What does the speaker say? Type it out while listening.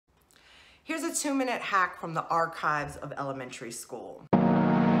Here's a 2-minute hack from the archives of elementary school.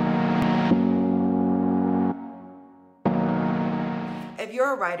 If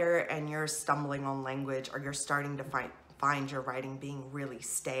you're a writer and you're stumbling on language, or you're starting to find your writing being really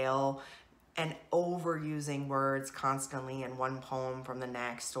stale and overusing words constantly in one poem from the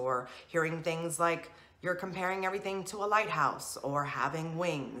next, or hearing things like you're comparing everything to a lighthouse or having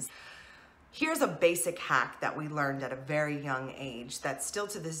wings, here's a basic hack that we learned at a very young age that still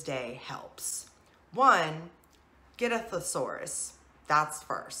to this day helps. 1, get a thesaurus. That's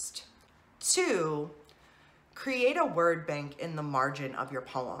first. 2, create a word bank in the margin of your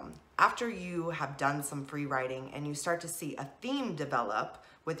poem. After you have done some free writing and you start to see a theme develop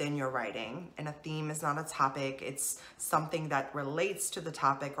within your writing, and a theme is not a topic, it's something that relates to the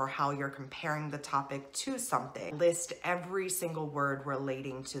topic or how you're comparing the topic to something. List every single word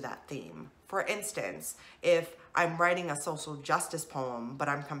relating to that theme. For instance, if I'm writing a social justice poem, but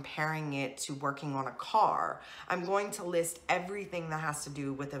I'm comparing it to working on a car, I'm going to list everything that has to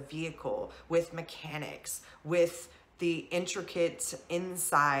do with a vehicle, with mechanics, with the intricate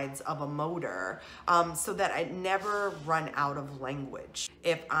insides of a motor, so that I never run out of language.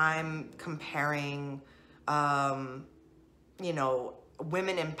 If I'm comparing,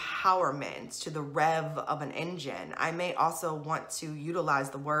 women empowerment to the rev of an engine, I may also want to utilize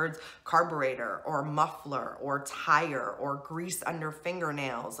the words carburetor or muffler or tire or grease under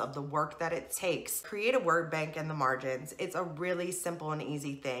fingernails of the work that it takes. Create a word bank in the margins. It's a really simple and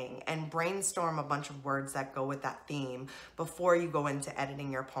easy thing, and brainstorm a bunch of words that go with that theme before you go into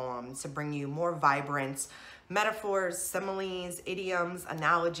editing your poem to bring you more vibrant metaphors, similes, idioms,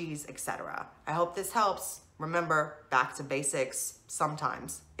 analogies, etc. I hope this helps. Remember, back to basics.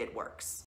 Sometimes it works.